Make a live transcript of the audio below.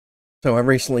So I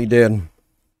recently did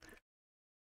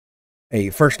a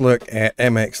first look at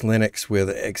MXLinux with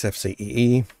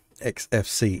XFCE.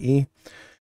 XFCE.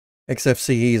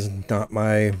 XFCE is not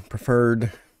my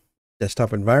preferred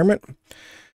desktop environment,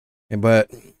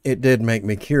 but it did make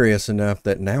me curious enough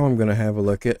that now I'm going to have a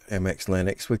look at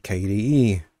MXLinux with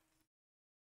KDE.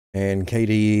 And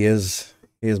KDE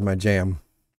is my jam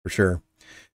for sure.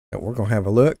 But we're going to have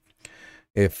a look.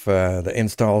 If the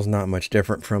install is not much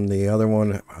different from the other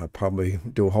one, I'll probably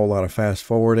do a whole lot of fast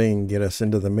forwarding and get us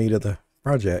into the meat of the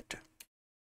project.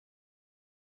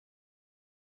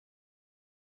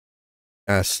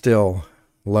 I still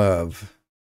love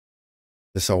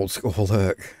this old school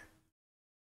look.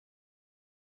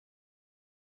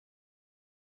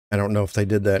 I don't know if they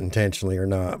did that intentionally or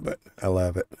not, but I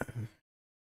love it.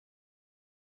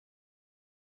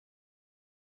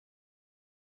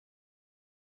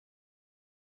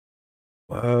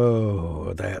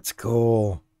 Whoa, that's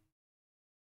cool.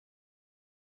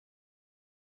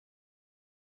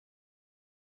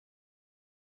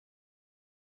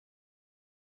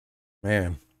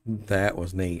 Man, that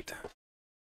was neat.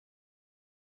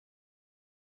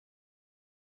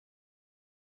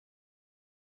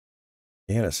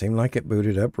 Yeah, it seemed like it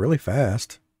booted up really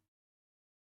fast.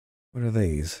 What are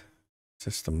these?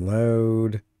 System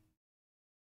load.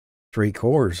 3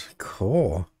 cores.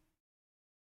 Cool.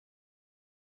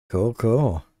 Cool,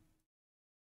 cool.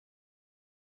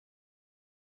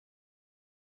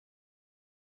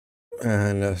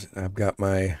 And I've got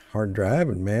my hard drive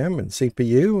and RAM and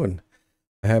CPU, and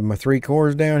I have my 3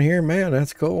 cores down here. Man,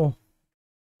 that's cool.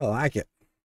 I like it.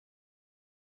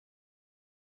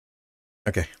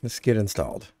 Okay, let's get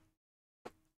installed.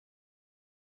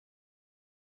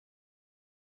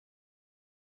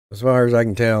 As far as I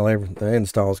can tell, the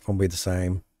install is going to be the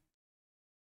same.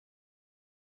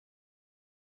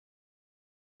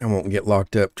 I won't get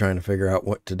locked up trying to figure out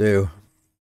what to do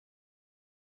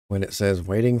when it says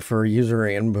waiting for user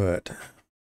input.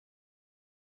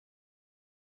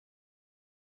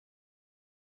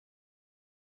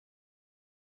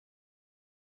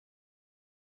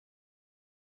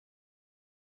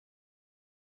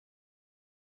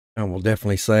 I will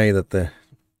definitely say that the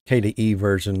KDE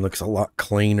version looks a lot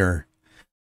cleaner.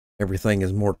 Everything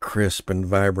is more crisp and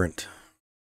vibrant.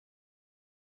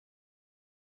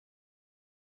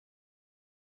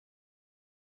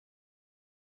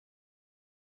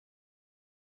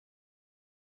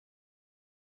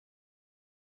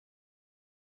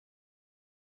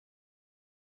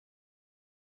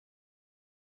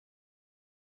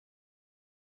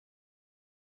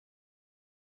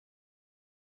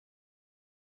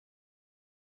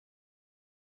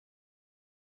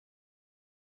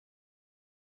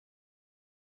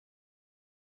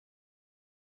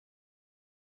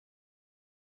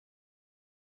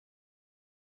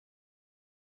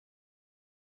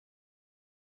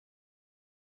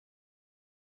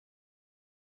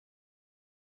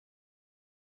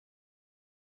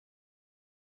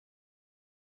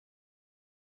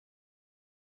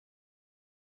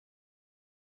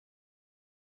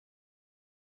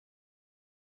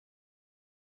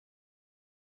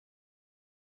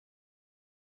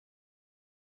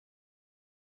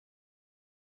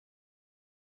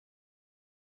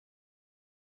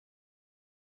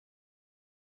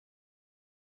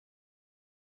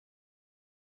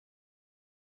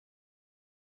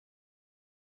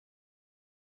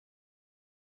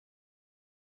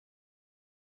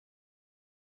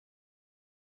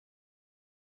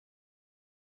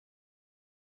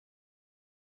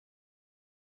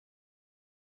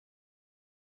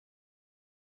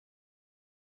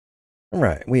 All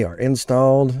right, we are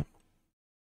installed.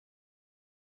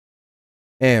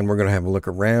 And we're going to have a look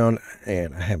around,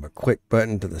 and I have a quick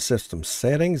button to the system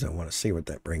settings. I want to see what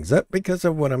that brings up because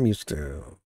of what I'm used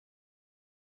to.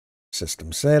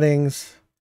 System settings,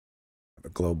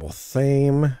 have a global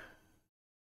theme.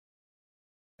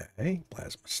 Okay,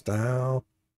 plasma style.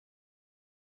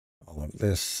 All of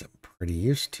this I'm pretty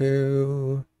used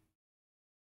to.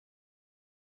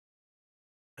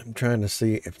 I'm trying to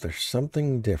see if there's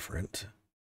something different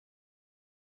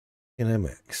in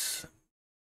MX.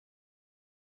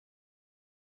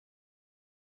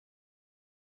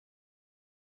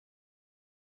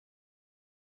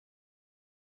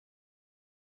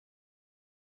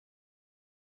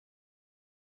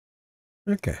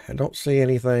 Okay, I don't see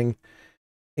anything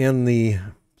in the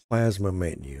plasma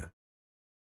menu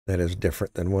that is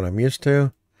different than what I'm used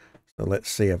to. So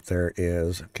let's see if there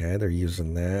is. Okay, they're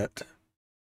using that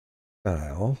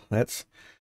style.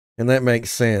 And that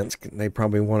makes sense. They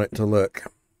probably want it to look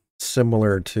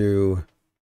similar to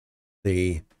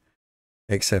the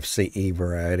XFCE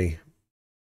variety.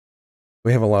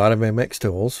 We have a lot of MX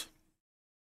tools,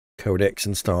 codecs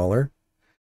installer,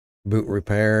 boot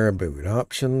repair, boot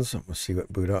options. Let's see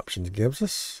what boot options gives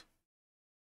us.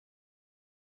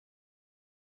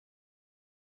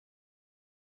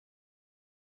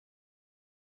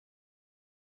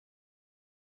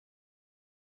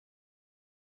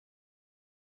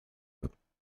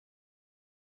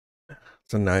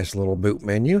 It's a nice little boot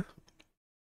menu.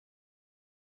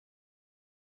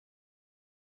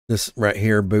 This right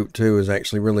here, boot 2, is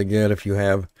actually really good if you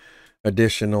have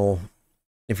additional,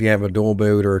 if you have a dual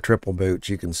boot or a triple boot,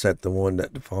 you can set the one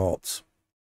that defaults.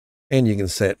 And you can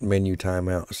set menu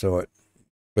timeout so it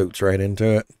boots right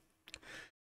into it.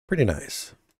 Pretty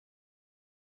nice.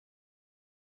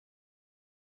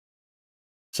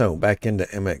 So back into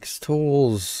MX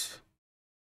tools,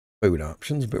 boot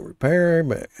options, boot repair,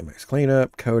 MX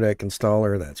cleanup, codec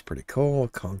installer. That's pretty cool.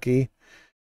 Conky,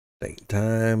 date and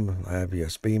time, live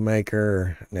USB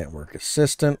maker, network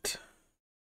assistant,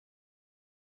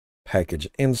 package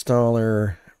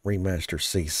installer, remaster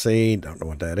CC. Don't know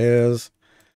what that is.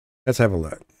 Let's have a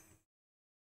look.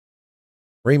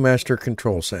 Remaster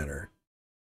control center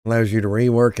allows you to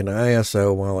rework an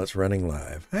ISO while it's running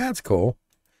live. That's cool.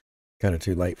 Kind of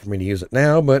too late for me to use it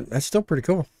now, but that's still pretty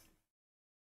cool.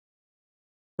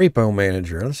 Repo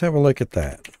manager. Let's have a look at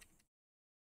that.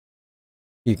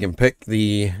 You can pick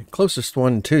the closest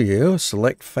one to you.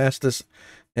 Select fastest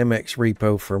MX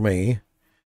repo for me.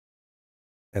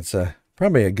 That's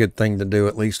probably a good thing to do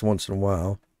at least once in a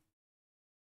while.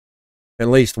 At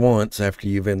least once after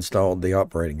you've installed the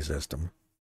operating system.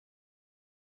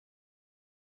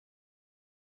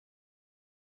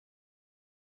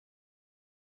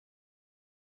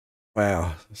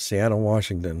 Wow, Seattle,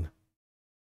 Washington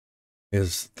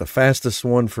is the fastest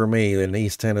one for me in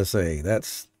East Tennessee.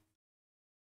 That's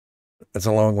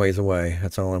a long ways away.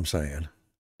 That's all I'm saying.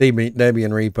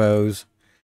 Debian repos,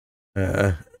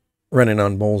 running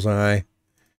on Bullseye,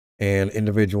 and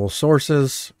individual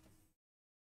sources.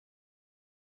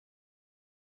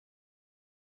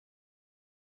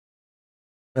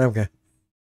 Okay.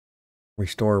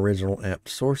 Restore original app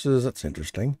sources. That's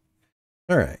interesting.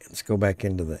 All right, let's go back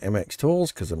into the MX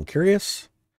tools because I'm curious.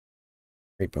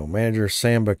 Repo manager,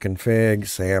 Samba config,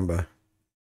 Samba.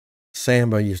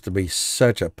 Samba used to be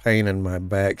such a pain in my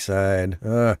backside.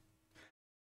 I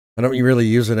don't really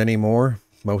use it anymore,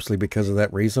 mostly because of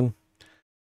that reason.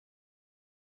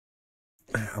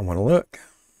 I want to look.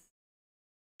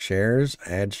 Shares,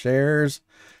 add shares,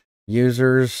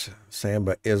 users,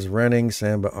 Samba is running,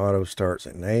 Samba auto starts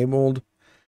enabled,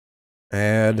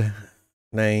 add,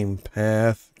 name,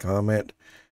 path, comment,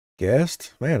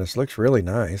 guest. Man, this looks really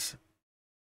nice.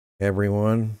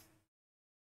 Everyone,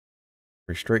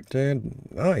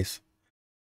 restricted, nice.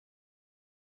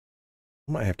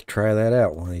 I might have to try that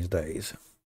out one of these days.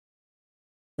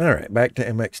 All right, back to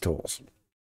MX tools.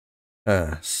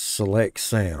 Select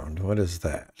sound. What is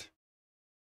that?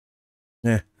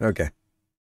 Yeah, okay.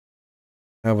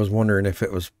 I was wondering if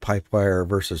it was Pipewire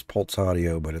versus Pulse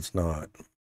Audio, but it's not.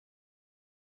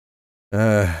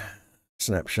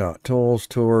 Snapshot tools,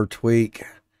 tour, tweak,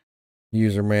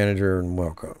 user manager, and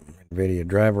welcome. NVIDIA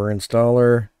driver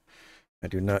installer. I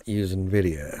do not use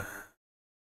NVIDIA.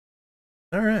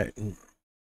 All right.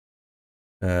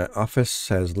 Office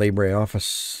has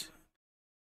LibreOffice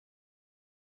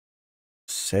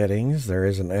settings. There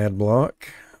is an ad block.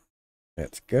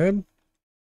 That's good.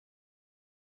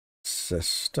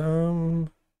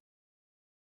 System.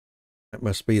 That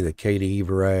must be the KDE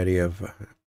variety of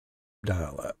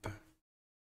dial-up.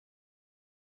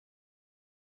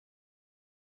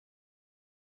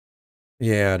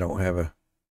 Yeah, I don't have a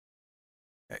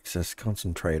access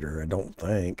concentrator, I don't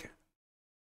think.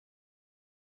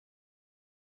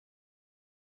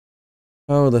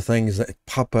 Oh, the things that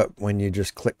pop up when you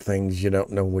just click things you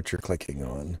don't know what you're clicking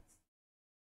on.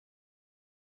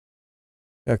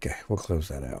 Okay, we'll close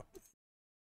that out.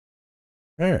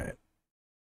 All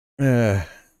right.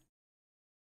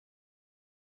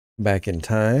 Back in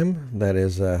time. That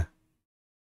is a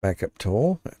backup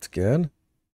tool. That's good.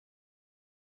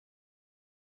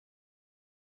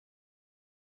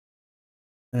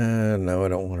 No, I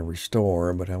don't want to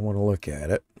restore, but I want to look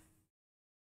at it.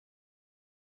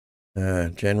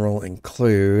 General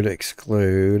include,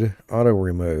 exclude, auto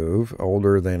remove,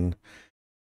 older than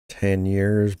 10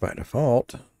 years by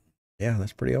default. Yeah,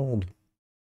 that's pretty old.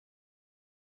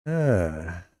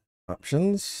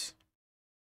 Options,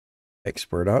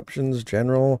 expert options,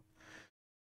 general,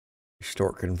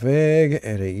 restore config,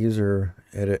 edit user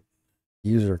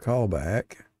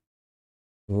callback,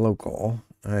 local.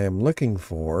 I am looking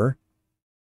for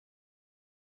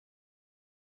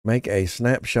make a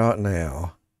snapshot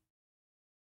now.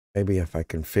 Maybe if I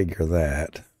configure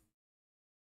that.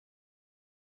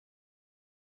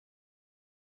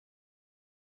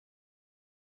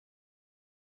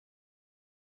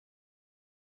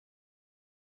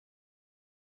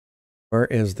 Where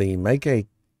is the make a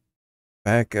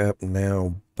backup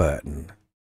now button?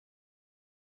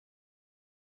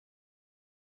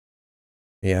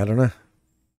 Yeah, I don't know.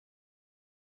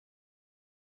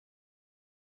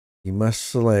 You must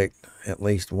select at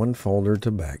least one folder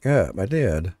to back up. I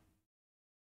did.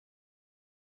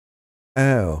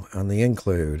 Oh, on the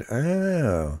include.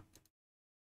 Oh.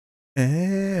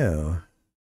 Oh.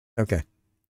 Okay.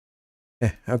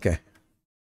 Yeah, okay.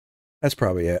 That's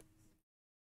probably it.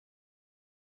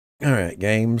 All right,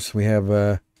 games. We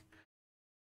have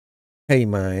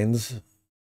K-Mines,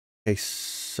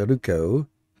 K-Sudoku,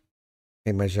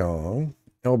 K-Mahjong,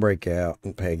 L-Breakout,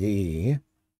 and Peggy.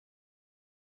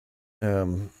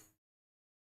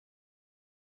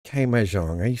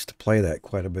 K-Mahjong. I used to play that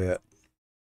quite a bit.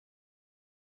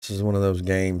 This is one of those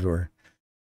games where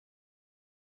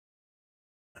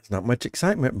there's not much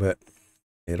excitement, but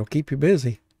it'll keep you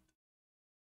busy.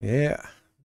 Yeah.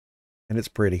 And it's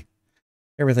pretty.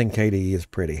 Everything KDE is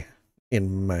pretty,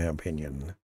 in my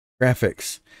opinion.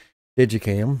 Graphics.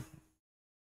 Digicam.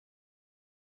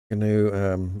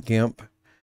 GNU, GIMP,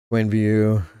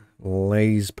 WinView,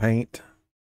 Lays Paint,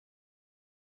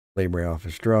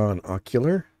 LibreOffice Draw, and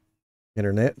Ocular.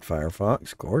 Internet,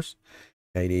 Firefox, of course.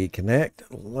 KDE Connect.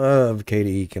 Love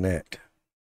KDE Connect.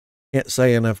 Can't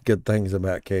say enough good things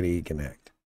about KDE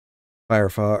Connect.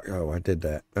 Firefox. Oh, I did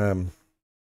that.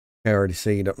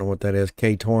 KRDC, don't know what that is.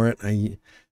 KTorrent.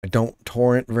 I don't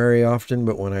torrent very often,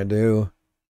 but when I do,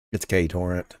 it's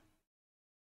KTorrent.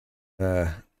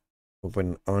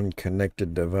 Open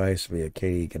unconnected device via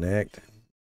KDE Connect.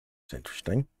 It's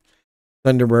interesting.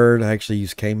 Thunderbird. I actually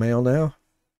use Kmail now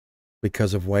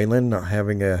because of Wayland not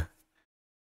having a.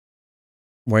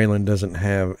 Wayland doesn't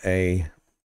have a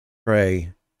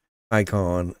tray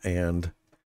icon and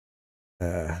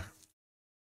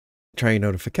tray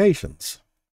notifications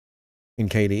in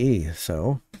KDE.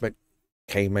 So, but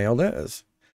Kmail does.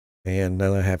 And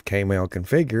now I have Kmail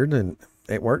configured and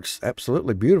it works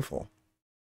absolutely beautiful.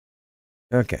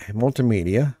 Okay,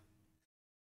 multimedia.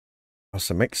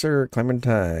 Also Mixer,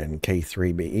 Clementine,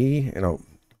 K3BE,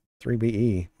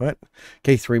 3BE, what?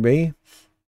 K3B,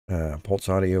 Pulse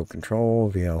Audio Control,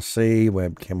 VLC,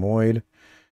 Webcamoid.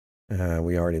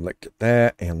 We already looked at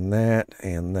that and that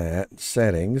and that.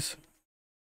 Settings.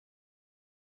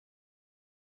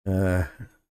 Yeah,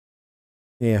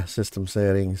 system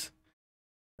settings.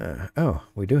 Oh,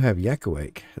 we do have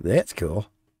Yakawake. That's cool.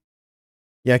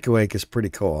 Yakawake is pretty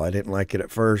cool. I didn't like it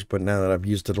at first, but now that I've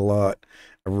used it a lot,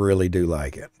 I really do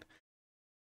like it.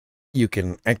 You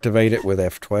can activate it with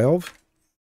F12,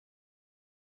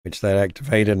 which that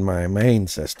activated my main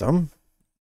system.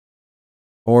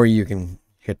 Or you can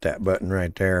hit that button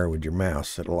right there with your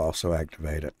mouse. It'll also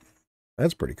activate it.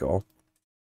 That's pretty cool.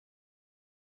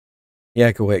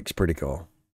 Yakawake's pretty cool.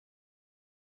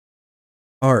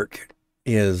 Arc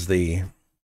is the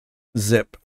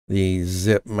zip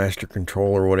master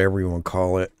controller, whatever you want to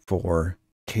call it, for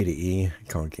KDE.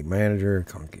 Conky Manager,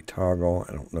 Conky Toggle.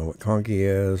 I don't know what Conky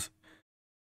is.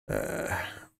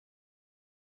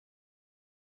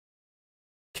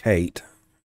 Kate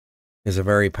is a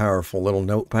very powerful little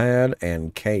notepad,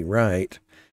 and K-Write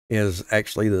is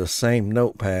actually the same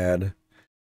notepad,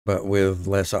 but with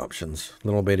less options. A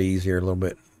little bit easier, a little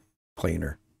bit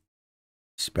cleaner.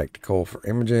 Spectacle for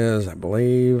images, I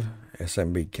believe.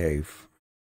 SMB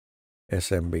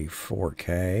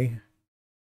 4K.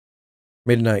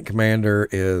 Midnight Commander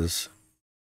is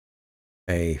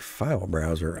a file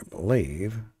browser, I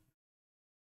believe.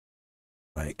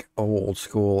 Like old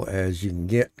school as you can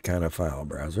get kind of file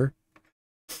browser.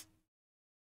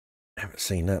 I haven't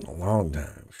seen that in a long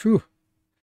time. Whew.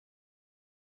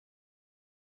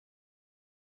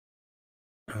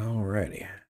 Alrighty.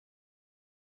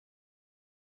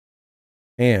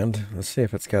 And let's see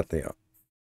if it's got the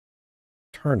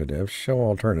alternatives. Show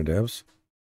alternatives.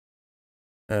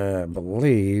 I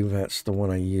believe that's the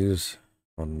one I use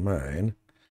on mine.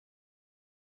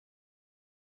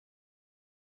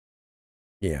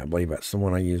 Yeah, I believe that's the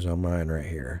one I use on mine right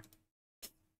here.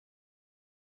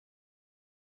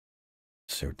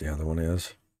 Let's see what the other one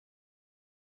is.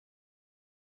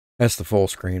 That's the full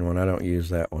screen one. I don't use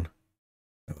that one.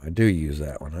 Oh, I do use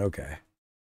that one. Okay.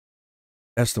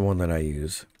 That's the one that I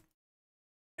use.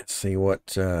 Let's see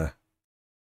what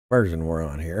version we're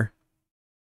on here.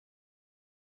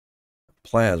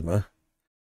 Plasma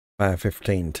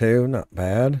 5.15.2, not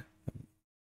bad.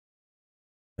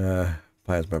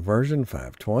 Plasma version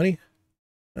 5.20.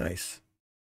 Nice.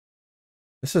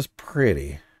 This is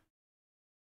pretty.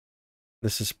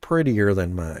 This is prettier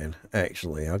than mine,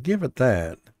 actually. I'll give it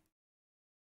that.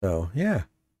 So, yeah.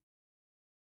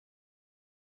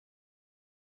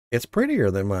 It's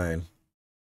prettier than mine.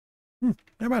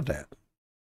 How about that?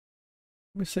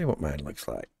 Let me see what mine looks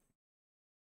like.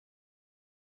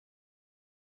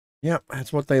 Yep,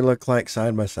 that's what they look like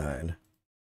side by side.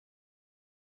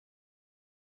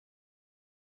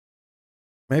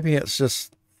 Maybe it's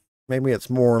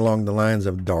more along the lines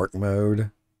of dark mode.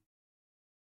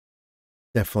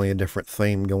 Definitely a different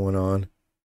theme going on.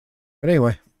 But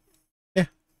anyway, yeah.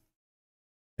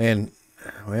 And,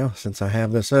 well, since I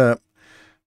have this up,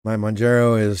 my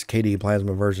Monjaro is KDE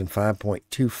Plasma version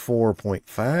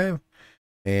 5.24.5.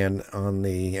 And on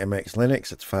the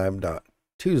MXLinux, it's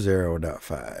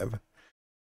 5.20.5.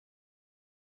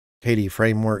 KDE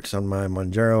frameworks on my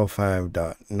Monjaro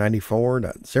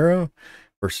 5.94.0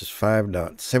 versus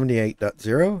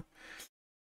 5.78.0.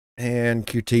 And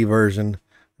Qt version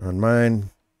on mine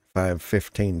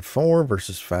 5.15.4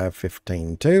 versus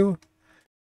 5.15.2.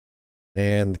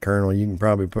 And the kernel, you can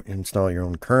probably install your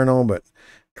own kernel, but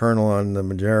kernel on the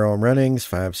Monjaro I'm running is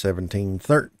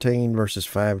 5.17.13 versus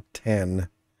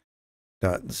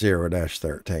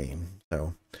 5.10.0-13.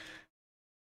 So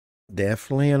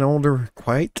definitely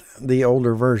quite the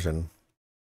older version.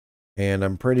 And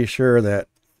I'm pretty sure that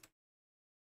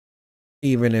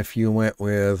even if you went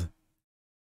with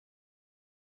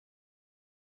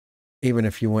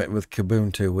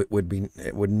Kubuntu,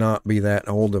 it would not be that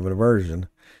old of a version.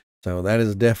 So that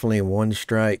is definitely one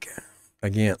strike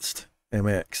against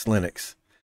MXLinux.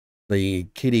 The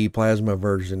KDE Plasma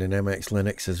version in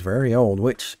MXLinux is very old,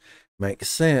 which makes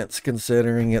sense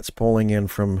considering it's pulling in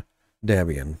from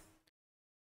Debian.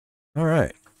 All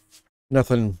right.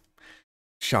 Nothing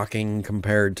shocking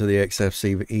compared to the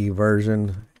XFCE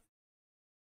version.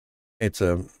 It's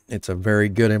a very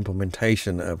good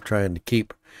implementation of trying to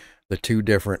keep the two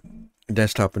different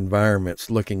desktop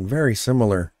environments looking very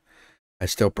similar. I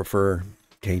still prefer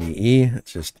KDE.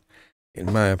 It's just,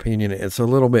 in my opinion, it's a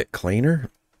little bit cleaner,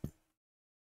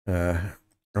 a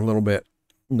little bit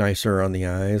nicer on the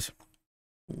eyes.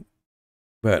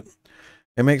 But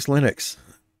MXLinux,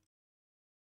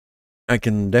 I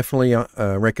can definitely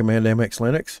recommend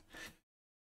MXLinux.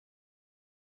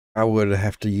 I would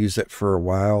have to use it for a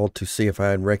while to see if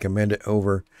I'd recommend it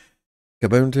over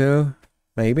Kubuntu,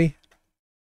 maybe.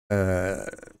 I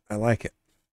like it.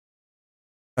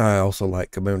 I also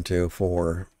like Kubuntu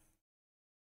for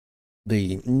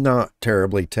the not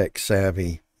terribly tech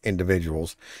savvy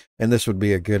individuals, and this would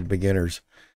be a good beginners.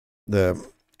 The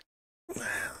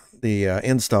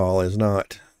install is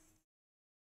not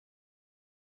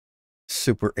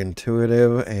super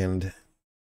intuitive and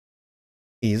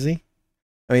easy.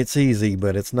 I mean, it's easy,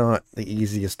 but it's not the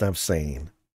easiest I've seen.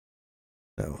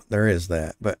 So there is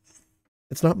that, but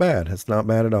it's not bad. It's not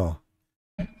bad at all.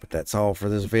 But that's all for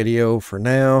this video for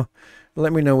now.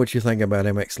 Let me know what you think about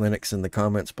MXLinux in the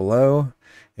comments below.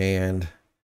 And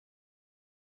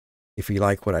if you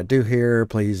like what I do here,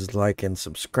 please like and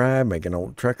subscribe. Make an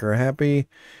old trucker happy.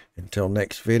 Until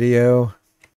next video,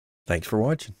 thanks for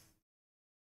watching.